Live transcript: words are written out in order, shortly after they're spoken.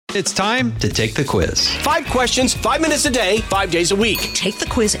It's time to take the quiz. 5 questions, 5 minutes a day, 5 days a week. Take the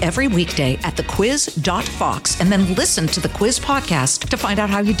quiz every weekday at thequiz.fox and then listen to the quiz podcast to find out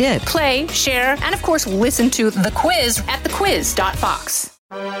how you did. Play, share, and of course, listen to the quiz at thequiz.fox.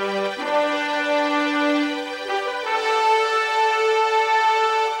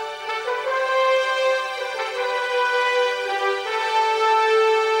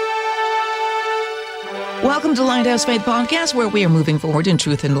 Welcome to Lighthouse Faith Podcast, where we are moving forward in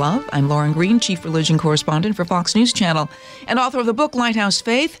truth and love. I'm Lauren Green, Chief Religion Correspondent for Fox News Channel and author of the book Lighthouse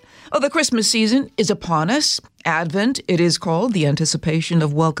Faith. Oh, the Christmas season is upon us. Advent, it is called, the anticipation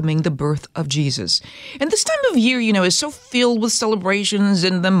of welcoming the birth of Jesus. And this time of year, is so filled with celebrations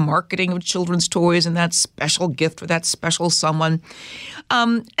and the marketing of children's toys and that special gift for that special someone.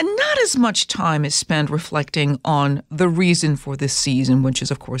 And not as much time is spent reflecting on the reason for this season, which is,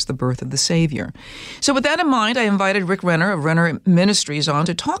 of course, the birth of the Savior. So with that in mind, I invited Rick Renner of Renner Ministries on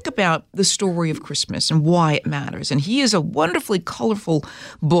to talk about the story of Christmas and why it matters. And he has a wonderfully colorful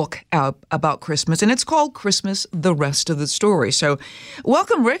book out about Christmas, and it's called Christmas, the Rest of the Story. So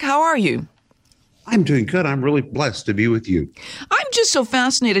welcome, Rick. How are you? I'm doing good. I'm really blessed to be with you. I'm just so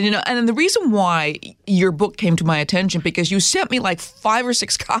fascinated, and the reason why your book came to my attention, because you sent me like 5 or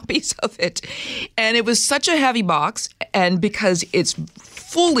 6 copies of it, and it was such a heavy box, and because it's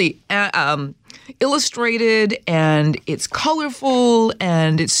fully illustrated, and it's colorful,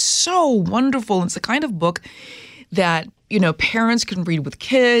 and it's so wonderful. It's the kind of book that, parents can read with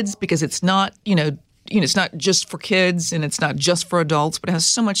kids, because it's not, it's not just for kids and it's not just for adults, but it has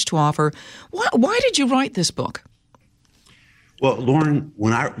so much to offer. Why did you write this book? Well, Lauren,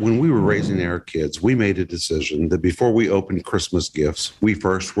 when we were raising our kids, we made a decision that before we opened Christmas gifts, we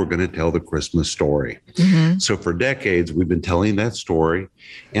first were going to tell the Christmas story. Mm-hmm. So for decades, we've been telling that story,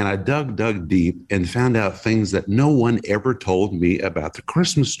 and I dug deep and found out things that no one ever told me about the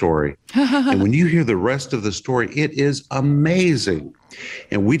Christmas story. And when you hear the rest of the story, it is amazing.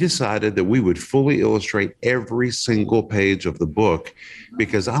 And we decided that we would fully illustrate every single page of the book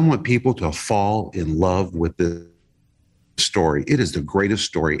because I want people to fall in love with the story. It is the greatest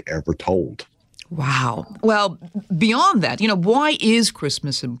story ever told. Wow. Well, beyond that, why is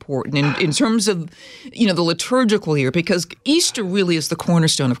Christmas important in terms of, the liturgical year? Because Easter really is the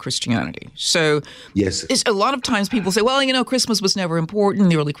cornerstone of Christianity. So yes, a lot of times people say, well, Christmas was never important.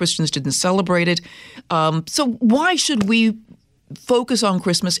 The early Christians didn't celebrate it. So why should we focus on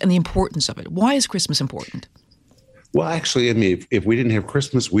Christmas and the importance of it? Why is Christmas important? Well, actually, if we didn't have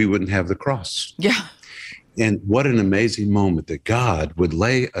Christmas, we wouldn't have the cross. Yeah. And what an amazing moment that God would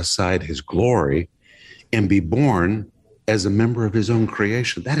lay aside his glory and be born as a member of his own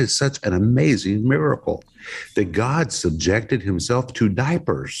creation. That is such an amazing miracle that God subjected himself to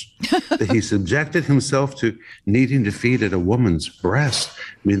diapers, that he subjected himself to needing to feed at a woman's breast.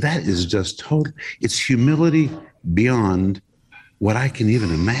 That is just total. It's humility beyond what I can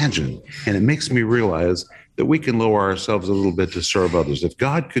even imagine. And it makes me realize that we can lower ourselves a little bit to serve others. If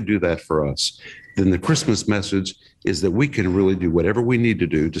God could do that for us, then the Christmas message is that we can really do whatever we need to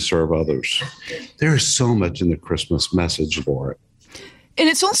do to serve others. There is so much in the Christmas message, Laura. And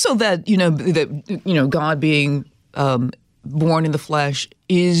it's also that, God being born in the flesh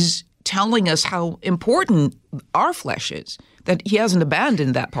is telling us how important our flesh is, that he hasn't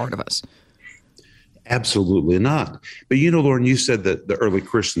abandoned that part of us. Absolutely not. But Lauren, you said that the early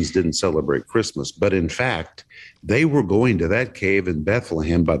Christians didn't celebrate Christmas, but in fact, they were going to that cave in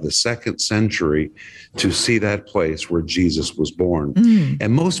Bethlehem by the 2nd century to see that place where Jesus was born.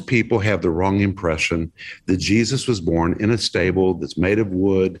 And most people have the wrong impression that Jesus was born in a stable that's made of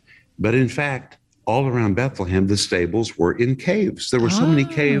wood. But in fact, all around Bethlehem, the stables were in caves. There were so many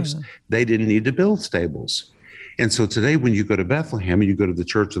caves, they didn't need to build stables. And so today, when you go to Bethlehem and you go to the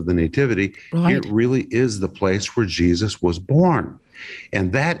Church of the Nativity, It really is the place where Jesus was born.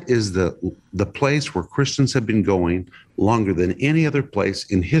 And that is the place where Christians have been going longer than any other place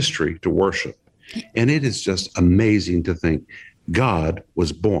in history to worship. And it is just amazing to think God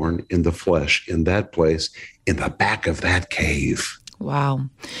was born in the flesh in that place, in the back of that cave. Wow.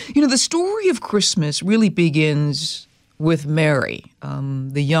 The story of Christmas really begins with Mary,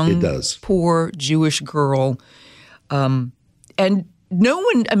 the young, poor Jewish girl. And no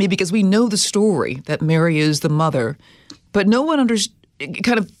one, because we know the story that Mary is the mother, but no one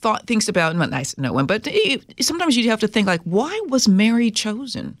thinks about, not nice, no one, but sometimes you have to think why was Mary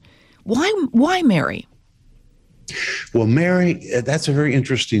chosen? Why Mary? Well, Mary, that's a very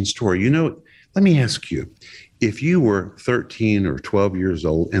interesting story. Let me ask you, if you were 13 or 12 years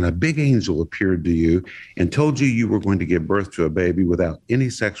old and a big angel appeared to you and told you you were going to give birth to a baby without any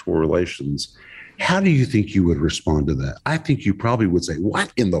sexual relations, How do you think you would respond to that? I think you probably would say,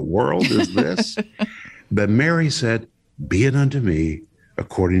 what in the world is this? But Mary said, be it unto me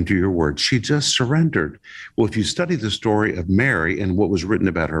according to your word. She just surrendered. Well, if you study the story of Mary and what was written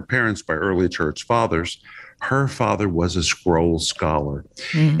about her parents by early church fathers, her father was a scroll scholar.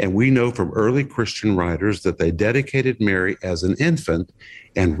 And we know from early Christian writers that they dedicated Mary as an infant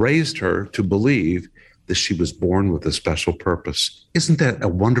and raised her to believe that she was born with a special purpose. Isn't that a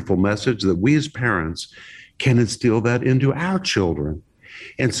wonderful message that we as parents can instill that into our children?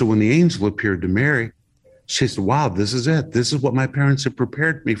 And so when the angel appeared to Mary, she said, wow, this is it. This is what my parents have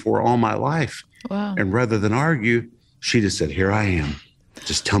prepared me for all my life. Wow. And rather than argue, she just said, here I am.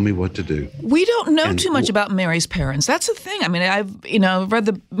 Just tell me what to do. We don't know too much about Mary's parents. That's the thing. I mean, I've read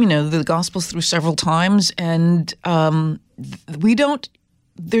the Gospels through several times, and we don't.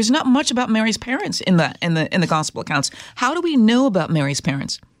 There's not much about Mary's parents in the Gospel accounts. How do we know about Mary's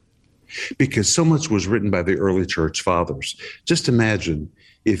parents? Because so much was written by the early church fathers. Just imagine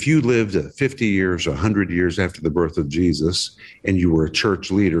if you lived 50 years or 100 years after the birth of Jesus and you were a church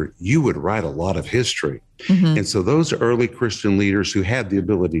leader, you would write a lot of history. And so those early Christian leaders who had the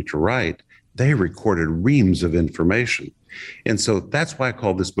ability to write, they recorded reams of information. And so that's why I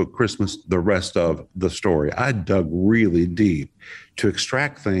call this book Christmas, the rest of the story. I dug really deep to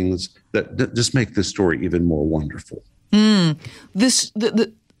extract things that just make this story even more wonderful. You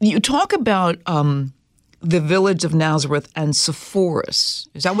talk about the village of Nazareth and Sepphoris.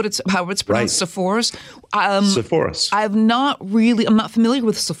 Is that how it's pronounced? Right. Sepphoris? Sepphoris. I'm not familiar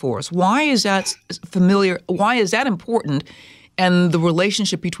with Sepphoris. Why is that familiar? Why is that important? And the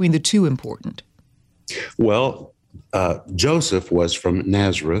relationship between the two important? Well, Joseph was from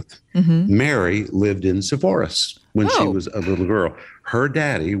Nazareth. Mary lived in Sepphoris when she was a little girl. Her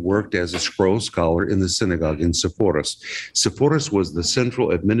daddy worked as a scroll scholar in the synagogue in Sepphoris. Sepphoris was the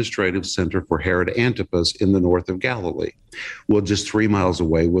central administrative center for Herod Antipas in the north of Galilee. Well, just 3 miles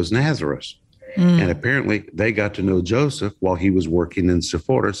away was Nazareth. And apparently they got to know Joseph while he was working in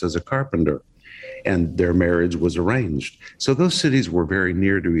Sepphoris as a carpenter. And their marriage was arranged. So those cities were very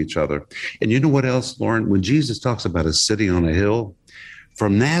near to each other. And you know what else, Lauren? When Jesus talks about a city on a hill,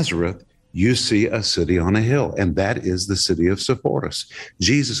 from Nazareth, you see a city on a hill, and that is the city of Sepphoris.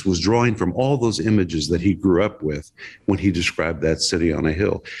 Jesus was drawing from all those images that he grew up with when he described that city on a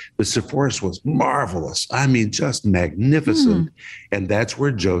hill. But Sepphoris was marvelous. I mean, just magnificent. And that's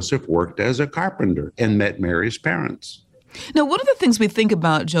where Joseph worked as a carpenter and met Mary's parents. Now, one of the things we think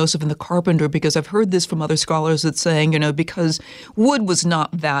about Joseph and the carpenter, because I've heard this from other scholars that's saying, because wood was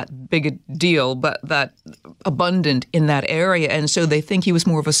not that big a deal, but that abundant in that area, and so they think he was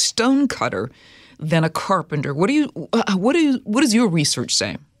more of a stone cutter than a carpenter. What does your research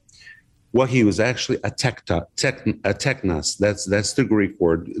say? Well, he was actually a teknos. That's the Greek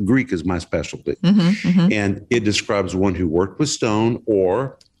word. Greek is my specialty. And it describes one who worked with stone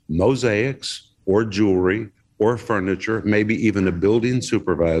or mosaics or jewelry or furniture, maybe even a building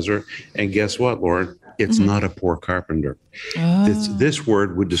supervisor. And guess what, Lauren? It's not a poor carpenter. This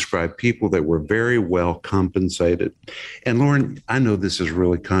word would describe people that were very well compensated. And Lauren, I know this is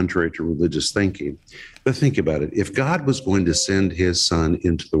really contrary to religious thinking, but think about it. If God was going to send his son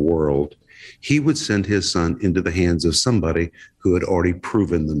into the world, he would send his son into the hands of somebody who had already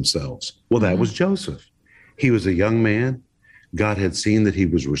proven themselves. Well, that was Joseph. He was a young man. God had seen that he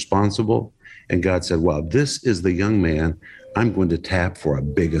was responsible. And God said, well, this is the young man I'm going to tap for a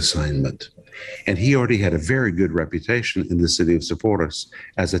big assignment. And he already had a very good reputation in the city of Sepphoris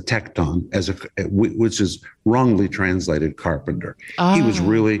as a tekton, which is wrongly translated carpenter. He was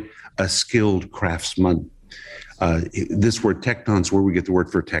really a skilled craftsman. This word tekton is where we get the word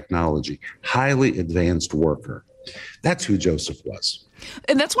for technology, highly advanced worker. That's who Joseph was.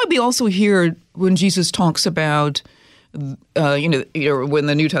 And that's why we also hear when Jesus talks about when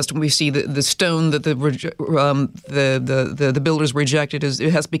the New Testament we see the stone that the builders rejected it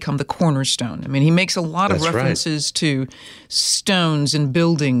has become the cornerstone. I mean, he makes a lot of references to stones and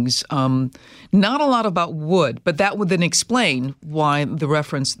buildings. Not a lot about wood, but that would then explain why the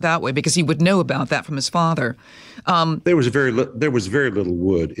reference that way, because he would know about that from his father. There was very little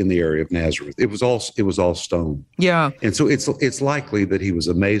wood in the area of Nazareth. It was all stone. Yeah, and so it's likely that he was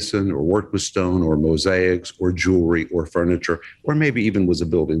a mason or worked with stone or mosaics or jewelry or furniture, or maybe even was a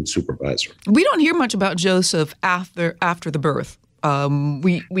building supervisor. We don't hear much about Joseph after the birth.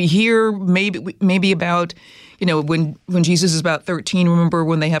 We hear maybe about when Jesus is about 13. Remember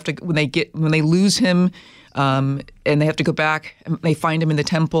when they lose him And they have to go back. And they find him in the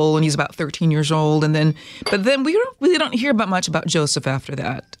temple, and he's about 13 years old. But then we really don't hear much about Joseph after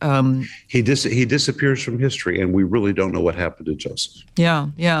that. He disappears from history, and we really don't know what happened to Joseph.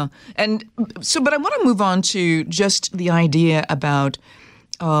 Yeah. And so, but I want to move on to just the idea about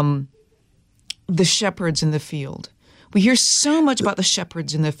the shepherds in the field. We hear so much about the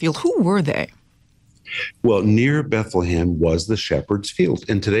shepherds in the field. Who were they? Well, near Bethlehem was the shepherd's field.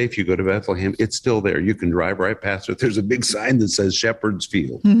 And today, if you go to Bethlehem, it's still there. You can drive right past it. There's a big sign that says shepherd's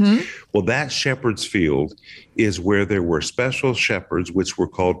field. Mm-hmm. Well, that shepherd's field is where there were special shepherds, which were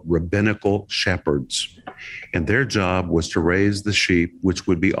called rabbinical shepherds. And their job was to raise the sheep, which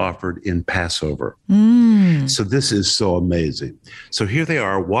would be offered in Passover. So this is so amazing. So here they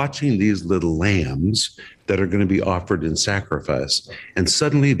are watching these little lambs that are going to be offered in sacrifice. And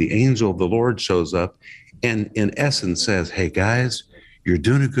suddenly the angel of the Lord shows up and in essence says, hey guys, you're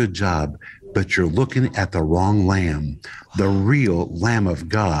doing a good job, but you're looking at the wrong lamb. The real Lamb of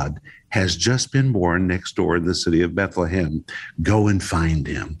God has just been born next door in the city of Bethlehem. Go and find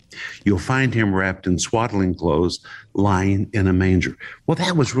him. You'll find him wrapped in swaddling clothes, lying in a manger. Well,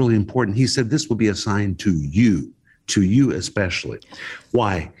 that was really important. He said this will be a sign to you especially.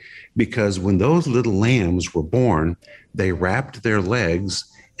 Why? Because when those little lambs were born, they wrapped their legs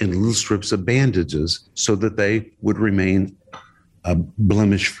in little strips of bandages so that they would remain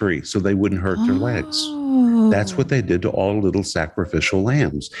blemish-free, so they wouldn't hurt their legs. That's what they did to all little sacrificial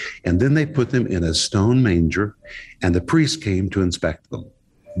lambs. And then they put them in a stone manger, and the priest came to inspect them.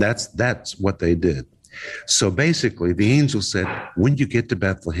 That's what they did. So basically, the angel said, when you get to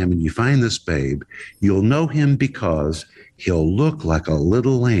Bethlehem and you find this babe, you'll know him because he'll look like a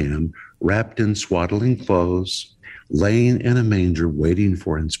little lamb wrapped in swaddling clothes, laying in a manger, waiting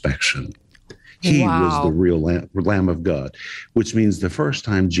for inspection. He was the real Lamb of God, which means the first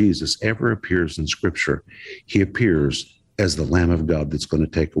time Jesus ever appears in Scripture, he appears as the Lamb of God that's going to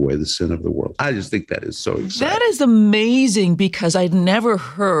take away the sin of the world. I just think that is so exciting. That is amazing because I'd never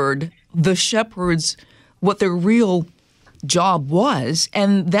heard the shepherds, what their real job was.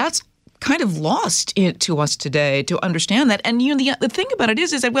 And that's kind of lost to us today to understand that. And the thing about it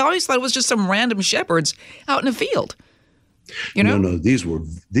is that we always thought it was just some random shepherds out in the field. No, these were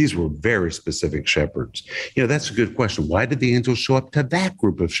very specific shepherds. That's a good question. Why did the angels show up to that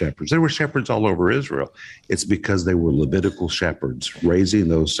group of shepherds? There were shepherds all over Israel. It's because they were Levitical shepherds raising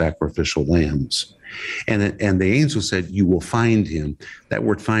those sacrificial lambs. And the angel said, you will find him. That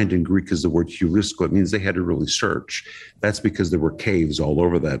word find in Greek is the word heurisko. It means they had to really search. That's because there were caves all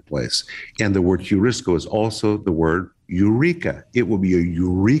over that place. And the word heurisko is also the word eureka. It will be a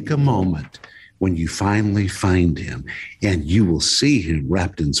eureka moment when you finally find him and you will see him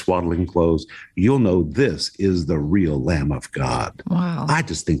wrapped in swaddling clothes. You'll know this is the real Lamb of God. Wow. I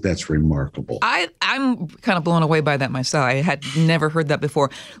just think that's remarkable. I'm kind of blown away by that myself. I had never heard that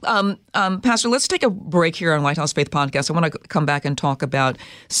before. Pastor, let's take a break here on Lighthouse Faith Podcast. I want to come back and talk about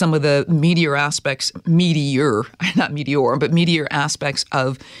some of the meteor aspects of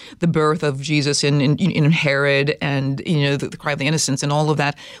the birth of Jesus in Herod and the cry of the innocents and all of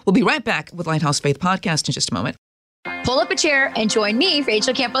that. We'll be right back with Lighthouse Faith Podcast in just a moment. Pull up a chair and join me,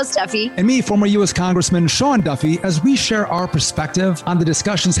 Rachel Campos Duffy. And me, former U.S. Congressman Sean Duffy, as we share our perspective on the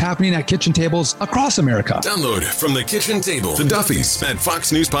discussions happening at kitchen tables across America. Download From the Kitchen Table the Duffys at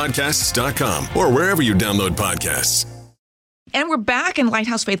foxnewspodcasts.com or wherever you download podcasts. And we're back in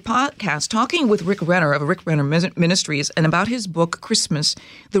Lighthouse Faith Podcast talking with Rick Renner of Rick Renner Ministries and about his book, Christmas,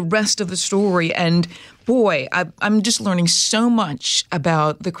 the rest of the story. And boy, I'm just learning so much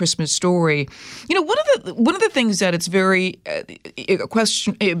about the Christmas story. One of the things that it's very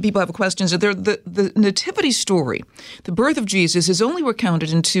people have questions. The nativity story, the birth of Jesus, is only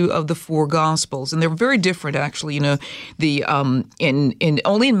recounted in 2 of the 4 Gospels, and they're very different. Actually, only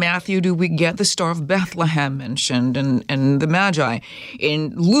in Matthew do we get the Star of Bethlehem mentioned and the Magi.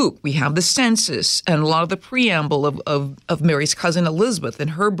 In Luke, we have the census and a lot of the preamble of Mary's cousin Elizabeth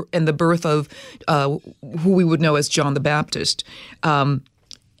and the birth of who we would know as John the Baptist. And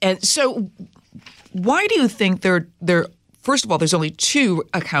so why do you think first of all, there's only 2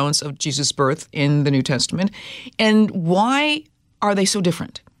 accounts of Jesus' birth in the New Testament, and why are they so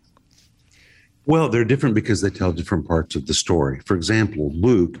different? Well, they're different because they tell different parts of the story. For example,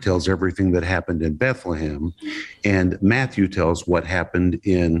 Luke tells everything that happened in Bethlehem, and Matthew tells what happened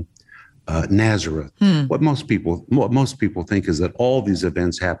in Nazareth. What most people think is that all these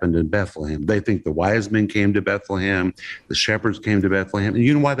events happened in Bethlehem. They think the wise men came to Bethlehem, the shepherds came to Bethlehem. And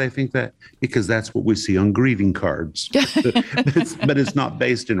you know why they think that? Because that's what we see on greeting cards. But it's not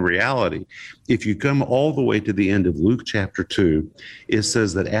based in reality. If you come all the way to the end of Luke chapter 2, it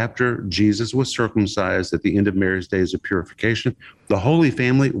says that after Jesus was circumcised at the end of Mary's days of purification, the Holy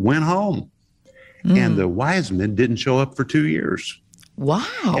Family went home. And the wise men didn't show up for 2 years.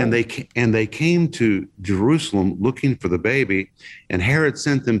 Wow. And they came to Jerusalem looking for the baby, and Herod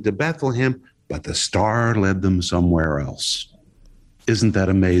sent them to Bethlehem, but the star led them somewhere else. Isn't that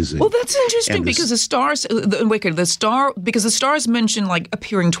amazing? Well, that's interesting because the star is mentioned like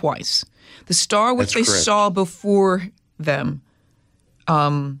appearing twice. The star which they saw before them.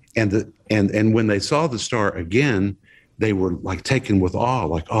 And when they saw the star again, they were like taken with awe,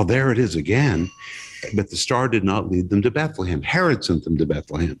 like, oh, there it is again. But the star did not lead them to Bethlehem. Herod sent them to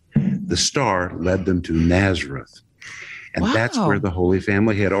Bethlehem. The star led them to Nazareth. And that's where the Holy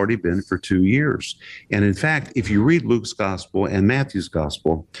Family had already been for 2 years. And in fact, if you read Luke's gospel and Matthew's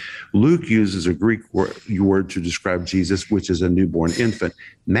gospel, Luke uses a Greek word to describe Jesus, which is a newborn infant.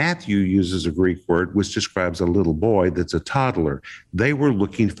 Matthew uses a Greek word which describes a little boy that's a toddler. They were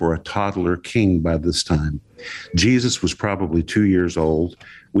looking for a toddler king by this time. Jesus was probably 2 years old.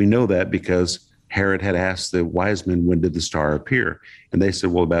 We know that because Herod had asked the wise men, when did the star appear? And they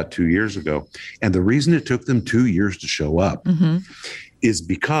said, well, about 2 years ago. And the reason it took them 2 years to show up is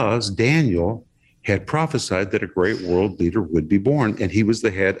because Daniel had prophesied that a great world leader would be born, and he was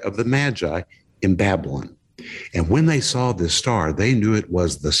the head of the Magi in Babylon. And when they saw this star, they knew it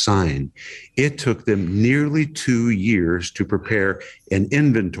was the sign. It took them nearly 2 years to prepare an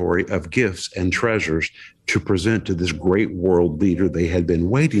inventory of gifts and treasures to present to this great world leader they had been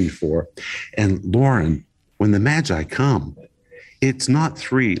waiting for. And Lauren, when the Magi come, it's not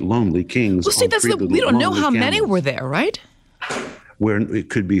three lonely kings. Well, see, we don't know how many were there, right? Where it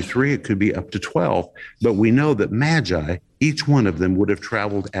could be 3, it could be up to 12. But we know that Magi, each one of them would have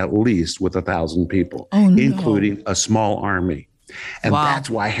traveled at least with 1,000 people, including a small army. And that's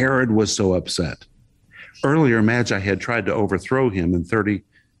why Herod was so upset. Earlier, Magi had tried to overthrow him in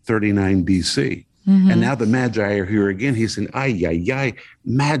 39 BC. And now the Magi are here again. He's saying,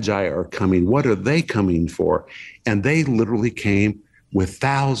 Magi are coming. What are they coming for? And they literally came with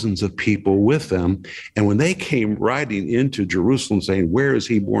thousands of people with them. And when they came riding into Jerusalem saying, where is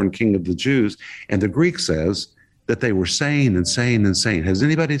he born King of the Jews? And the Greek says that they were saying and saying and saying, has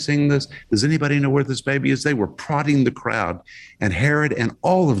anybody seen this? Does anybody know where this baby is? They were prodding the crowd. And Herod and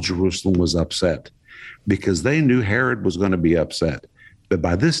all of Jerusalem was upset because they knew Herod was going to be upset. But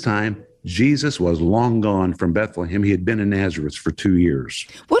by this time, Jesus was long gone from Bethlehem. He had been in Nazareth for 2 years.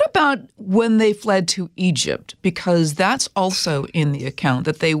 What about when they fled to Egypt? Because that's also in the account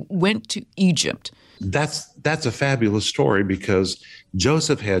that they went to Egypt. That's a fabulous story because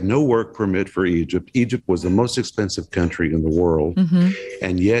Joseph had no work permit for Egypt. Egypt was the most expensive country in the world.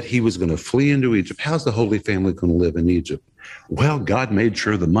 And yet he was going to flee into Egypt. How's the Holy Family going to live in Egypt? Well, God made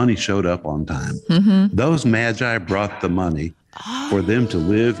sure the money showed up on time. Those Magi brought the money for them to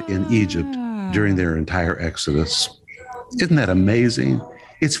live in Egypt during their entire Exodus. Isn't that amazing?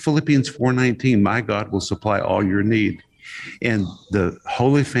 It's Philippians 4:19. My God will supply all your need. And the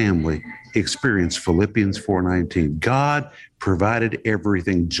Holy Family experienced Philippians 4:19. God provided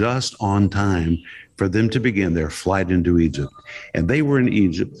everything just on time for them to begin their flight into Egypt. And they were in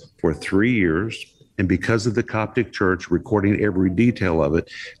Egypt for 3 years. And because of the Coptic Church recording every detail of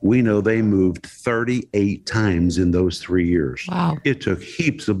it, we know they moved 38 times in those 3 years. Wow. It took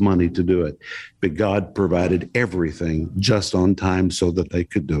heaps of money to do it, but God provided everything just on time so that they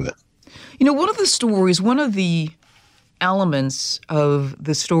could do it. You know, one of the elements of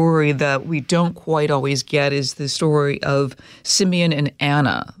the story that we don't quite always get is the story of Simeon and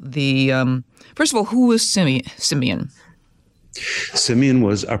Anna. First of all, who was Simeon? Simeon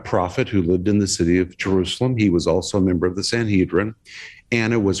was a prophet who lived in the city of Jerusalem. He was also a member of the Sanhedrin.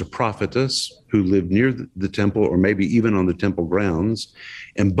 Anna was a prophetess who lived near the temple or maybe even on the temple grounds.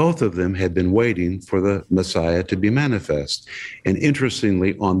 And both of them had been waiting for the Messiah to be manifest. And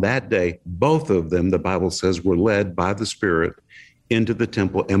interestingly, on that day, both of them, the Bible says, were led by the Spirit into the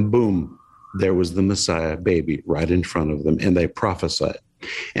temple. And boom, there was the Messiah baby right in front of them. And they prophesied.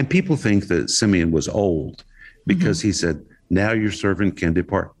 And people think that Simeon was old because he said, now your servant can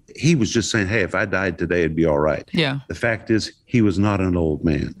depart. He was just saying, hey, if I died today, it'd be all right. Yeah. The fact is, he was not an old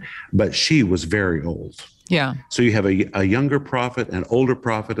man, but she was very old. Yeah. So you have a younger prophet, an older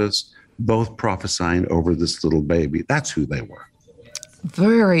prophetess, both prophesying over this little baby. That's who they were.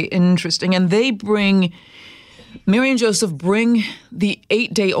 Very interesting. And they bring Mary and Joseph bring the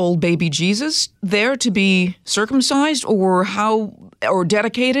 8-day-old baby Jesus there to be circumcised, or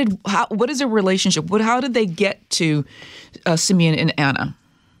dedicated. What is their relationship? How did they get to Simeon and Anna?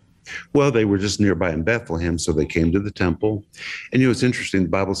 Well, they were just nearby in Bethlehem, so they came to the temple. And it's interesting. The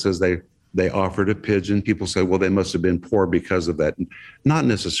Bible says they offered a pigeon. People say, well, they must have been poor because of that. Not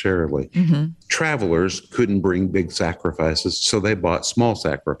necessarily. Mm-hmm. Travelers couldn't bring big sacrifices, so they bought small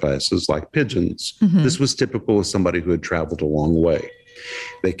sacrifices like pigeons. Mm-hmm. This was typical of somebody who had traveled a long way.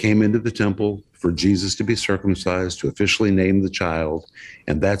 They came into the temple for Jesus to be circumcised, to officially name the child.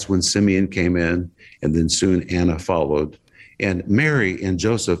 And that's when Simeon came in, and then soon Anna followed. And Mary and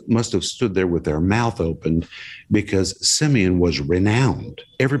Joseph must have stood there with their mouth open, because Simeon was renowned.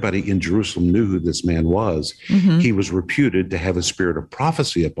 Everybody in Jerusalem knew who this man was. Mm-hmm. He was reputed to have a spirit of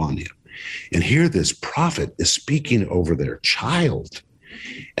prophecy upon him. And here this prophet is speaking over their child.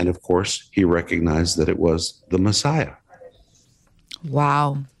 And of course, he recognized that it was the Messiah.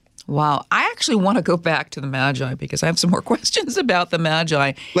 Wow. I actually want to go back to the Magi, because I have some more questions about the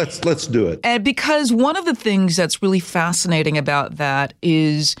Magi. Let's do it. And because one of the things that's really fascinating about that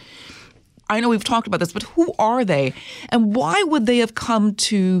is, I know we've talked about this, but who are they? And why would they have come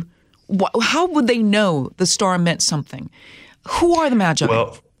to, how would they know the star meant something? Who are the Magi?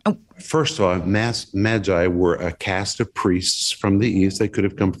 Well, first of all, Magi were a caste of priests from the east. They could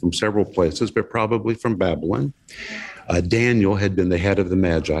have come from several places, but probably from Babylon. Daniel had been the head of the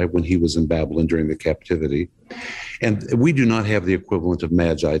Magi when he was in Babylon during the captivity. And we do not have the equivalent of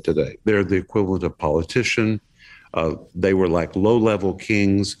Magi today. They're the equivalent of politician. They were like low-level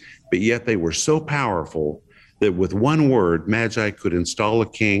kings, but yet they were so powerful that with one word, Magi could install a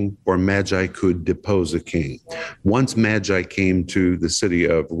king, or Magi could depose a king. Once Magi came to the city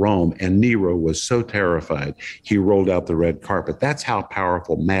of Rome, and Nero was so terrified, he rolled out the red carpet. That's how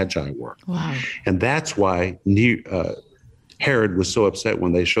powerful Magi were. Wow. And that's why Herod was so upset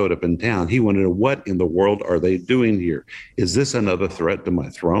when they showed up in town. He wanted to know, what in the world are they doing here? Is this another threat to my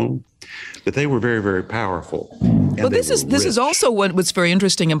throne? But they were very, very powerful. Well, this is also what's very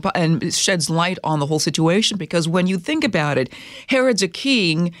interesting and sheds light on the whole situation, because when you think about it, Herod's a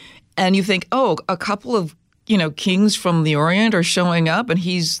king, and you think, oh, a couple of kings from the Orient are showing up, and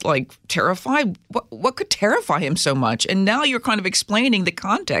he's like terrified. What could terrify him so much? And now you're kind of explaining the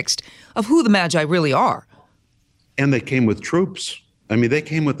context of who the Magi really are. And they came with troops. I mean, they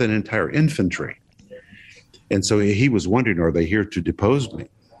came with an entire infantry. And so he was wondering, are they here to depose me?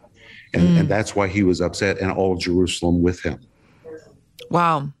 And that's why he was upset, and all of Jerusalem with him.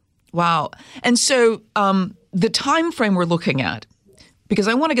 Wow. And so the time frame we're looking at, because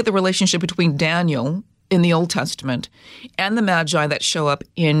I want to get the relationship between Daniel in the Old Testament and the Magi that show up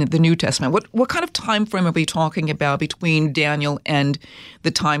in the New Testament. What kind of time frame are we talking about between Daniel and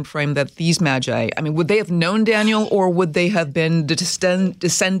the time frame that these Magi, I mean, would they have known Daniel, or would they have been the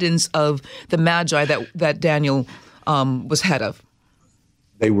descendants of the Magi that Daniel was head of?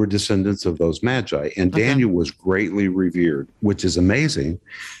 They were descendants of those Magi, and Daniel was greatly revered, which is amazing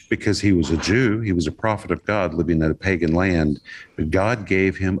because he was a Jew. He was a prophet of God living in a pagan land, but God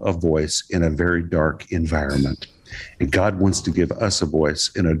gave him a voice in a very dark environment. And God wants to give us a voice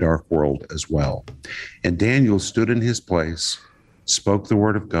in a dark world as well. And Daniel stood in his place, spoke the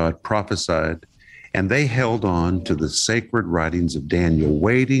word of God, prophesied, and they held on to the sacred writings of Daniel,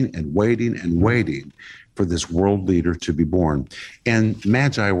 waiting and waiting and waiting for this world leader to be born. And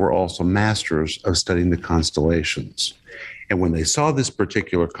Magi were also masters of studying the constellations. And when they saw this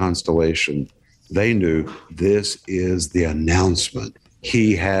particular constellation, they knew this is the announcement.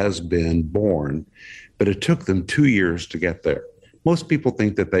 He has been born. But it took them 2 years to get there. Most people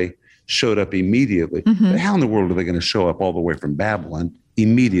think that they showed up immediately. Mm-hmm. But how in the world are they going to show up all the way from Babylon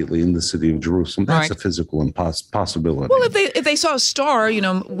immediately in the city of Jerusalem? That's a physical impossibility. Well, if they saw a star,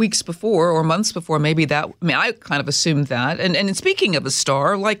 weeks before or months before, maybe that. I mean, I kind of assumed that. And speaking of a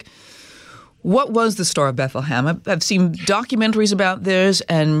star, what was the Star of Bethlehem? I've seen documentaries about this,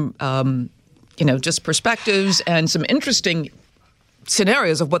 and just perspectives and some interesting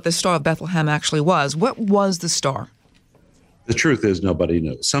scenarios of what the Star of Bethlehem actually was. What was the star? The truth is, nobody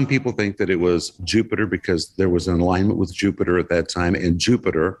knows. Some people think that it was Jupiter because there was an alignment with Jupiter at that time, and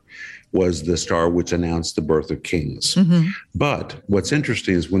Jupiter was the star which announced the birth of kings. Mm-hmm. But what's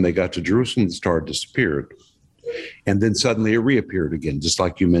interesting is when they got to Jerusalem, the star disappeared, and then suddenly it reappeared again, just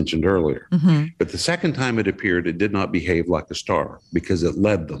like you mentioned earlier. Mm-hmm. But the second time it appeared, it did not behave like a star because it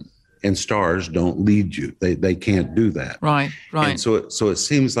led them. And stars don't lead you. They can't do that. Right. And so it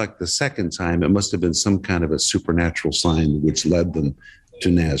seems like the second time it must have been some kind of a supernatural sign which led them to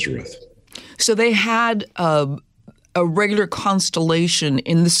Nazareth. So they had a regular constellation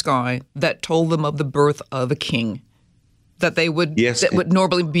in the sky that told them of the birth of a king. That they would that would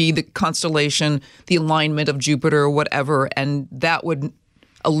normally be the constellation, the alignment of Jupiter or whatever, and that would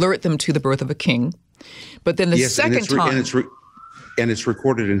alert them to the birth of a king. But then the second time, and it's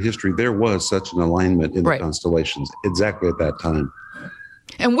recorded in history, there was such an alignment in the constellations exactly at that time.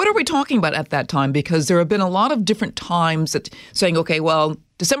 And what are we talking about at that time? Because there have been a lot of different times that saying, okay, well,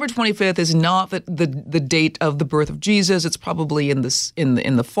 December 25th is not the date of the birth of Jesus. It's probably in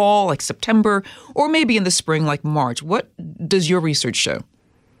the fall, like September, or maybe in the spring, like March. What does your research show?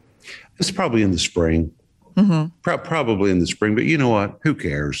 It's probably in the spring. Mm-hmm. Probably in the spring, but you know what? Who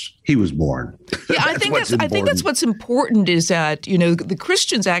cares? He was born. Yeah, I think that's what's important is that the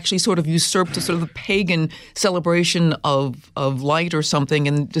Christians actually sort of usurped a sort of the pagan celebration of light or something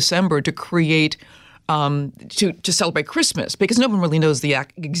in December to create to celebrate Christmas because no one really knows the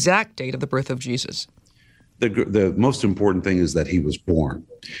exact date of the birth of Jesus. The most important thing is that he was born,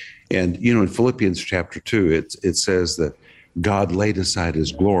 and in Philippians chapter 2, it says that God laid aside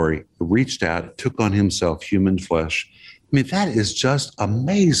his glory, reached out, took on himself human flesh. I mean, that is just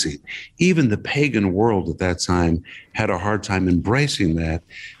amazing. Even the pagan world at that time had a hard time embracing that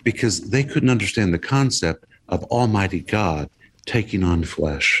because they couldn't understand the concept of Almighty God taking on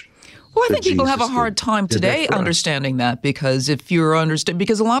flesh. Well, I think people have a hard time today understanding that because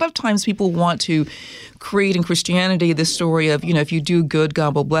because a lot of times people want to create in Christianity this story of, if you do good,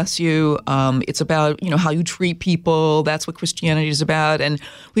 God will bless you. It's about, how you treat people. That's what Christianity is about. And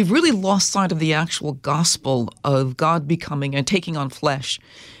we've really lost sight of the actual gospel of God becoming and taking on flesh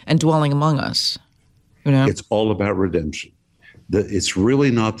and dwelling among us. It's all about redemption. It's really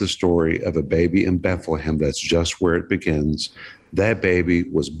not the story of a baby in Bethlehem. That's just where it begins. That baby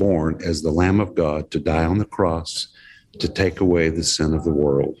was born as the Lamb of God to die on the cross to take away the sin of the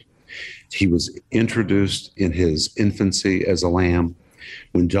world. He was introduced in his infancy as a lamb.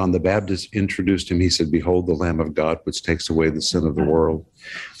 When John the Baptist introduced him, he said, "Behold, the Lamb of God, which takes away the sin of the world."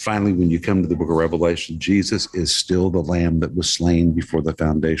 Finally, when you come to the book of Revelation, Jesus is still the Lamb that was slain before the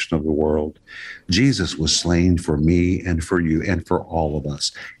foundation of the world. Jesus was slain for me and for you and for all of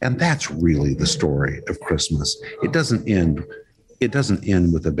us. And that's really the story of Christmas. It doesn't end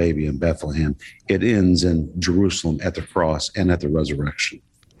with a baby in Bethlehem. It ends in Jerusalem at the cross and at the resurrection.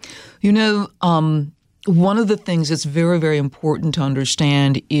 One of the things that's very, very important to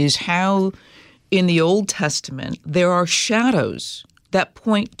understand is how in the Old Testament there are shadows that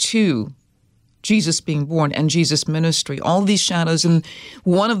point to Jesus being born and Jesus' ministry. All these shadows, and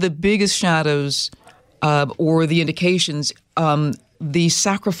one of the biggest shadows or the indications, the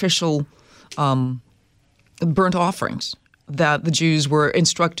sacrificial burnt offerings that the Jews were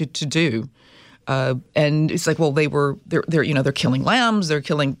instructed to do. And it's like, well, they're killing lambs, they're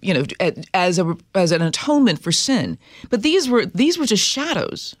killing, as an atonement for sin. But these were just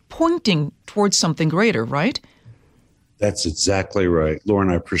shadows pointing towards something greater, right? That's exactly right. Lauren,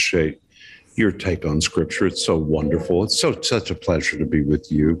 I appreciate your take on Scripture. It's so wonderful. It's such a pleasure to be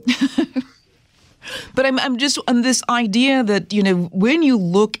with you. But I'm just on this idea that, when you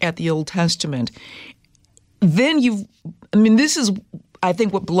look at the Old Testament, then this is, I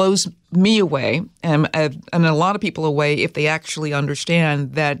think, what blows me away, and a lot of people away if they actually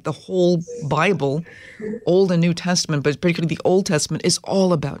understand that the whole Bible, Old and New Testament, but particularly the Old Testament, is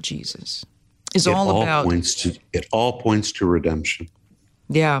all about Jesus. It all points to redemption.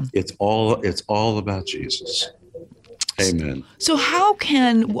 Yeah. It's all about Jesus. Amen. So how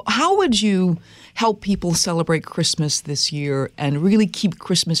would you help people celebrate Christmas this year and really keep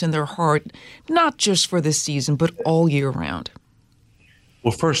Christmas in their heart, not just for this season, but all year round?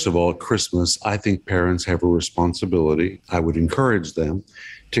 Well, first of all, at Christmas, I think parents have a responsibility. I would encourage them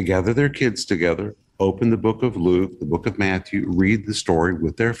to gather their kids together, open the book of Luke, the book of Matthew, read the story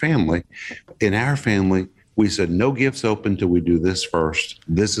with their family. In our family, we said, no gifts open till we do this first.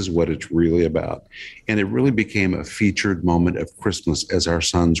 This is what it's really about. And it really became a featured moment of Christmas as our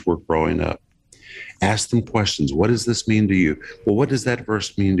sons were growing up. Ask them questions. What does this mean to you? Well, what does that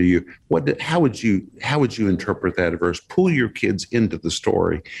verse mean to you? How would you interpret that verse? Pull your kids into the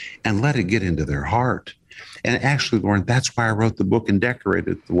story and let it get into their heart. And actually, Lauren, that's why I wrote the book and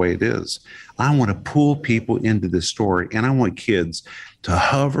decorated it the way it is. I want to pull people into this story, and I want kids to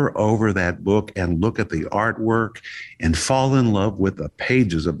hover over that book and look at the artwork and fall in love with the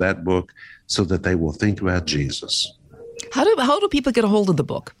pages of that book so that they will think about Jesus. How do people get a hold of the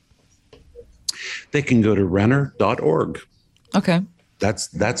book? They can go to Renner.org. Okay.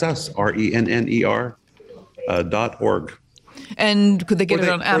 That's us, RENNER.org. And could they get it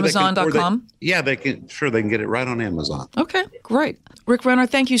on Amazon.com? Yeah, they can. Sure, they can get it right on Amazon. Okay, great. Rick Renner,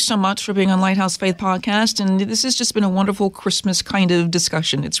 thank you so much for being on Lighthouse Faith Podcast. And this has just been a wonderful Christmas kind of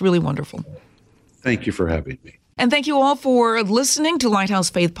discussion. It's really wonderful. Thank you for having me. And thank you all for listening to Lighthouse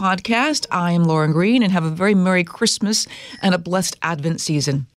Faith Podcast. I am Lauren Green, and have a very Merry Christmas and a blessed Advent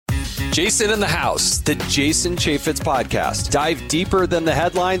season. Jason in the House, the Jason Chaffetz Podcast. Dive deeper than the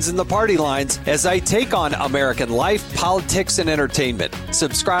headlines and the party lines as I take on American life, politics, and entertainment.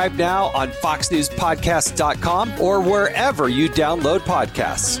 Subscribe now on foxnewspodcast.com or wherever you download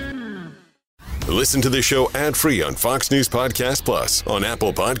podcasts. Listen to the show ad-free on Fox News Podcast Plus, on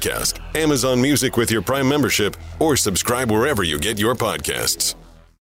Apple Podcast, Amazon Music with your Prime membership, or subscribe wherever you get your podcasts.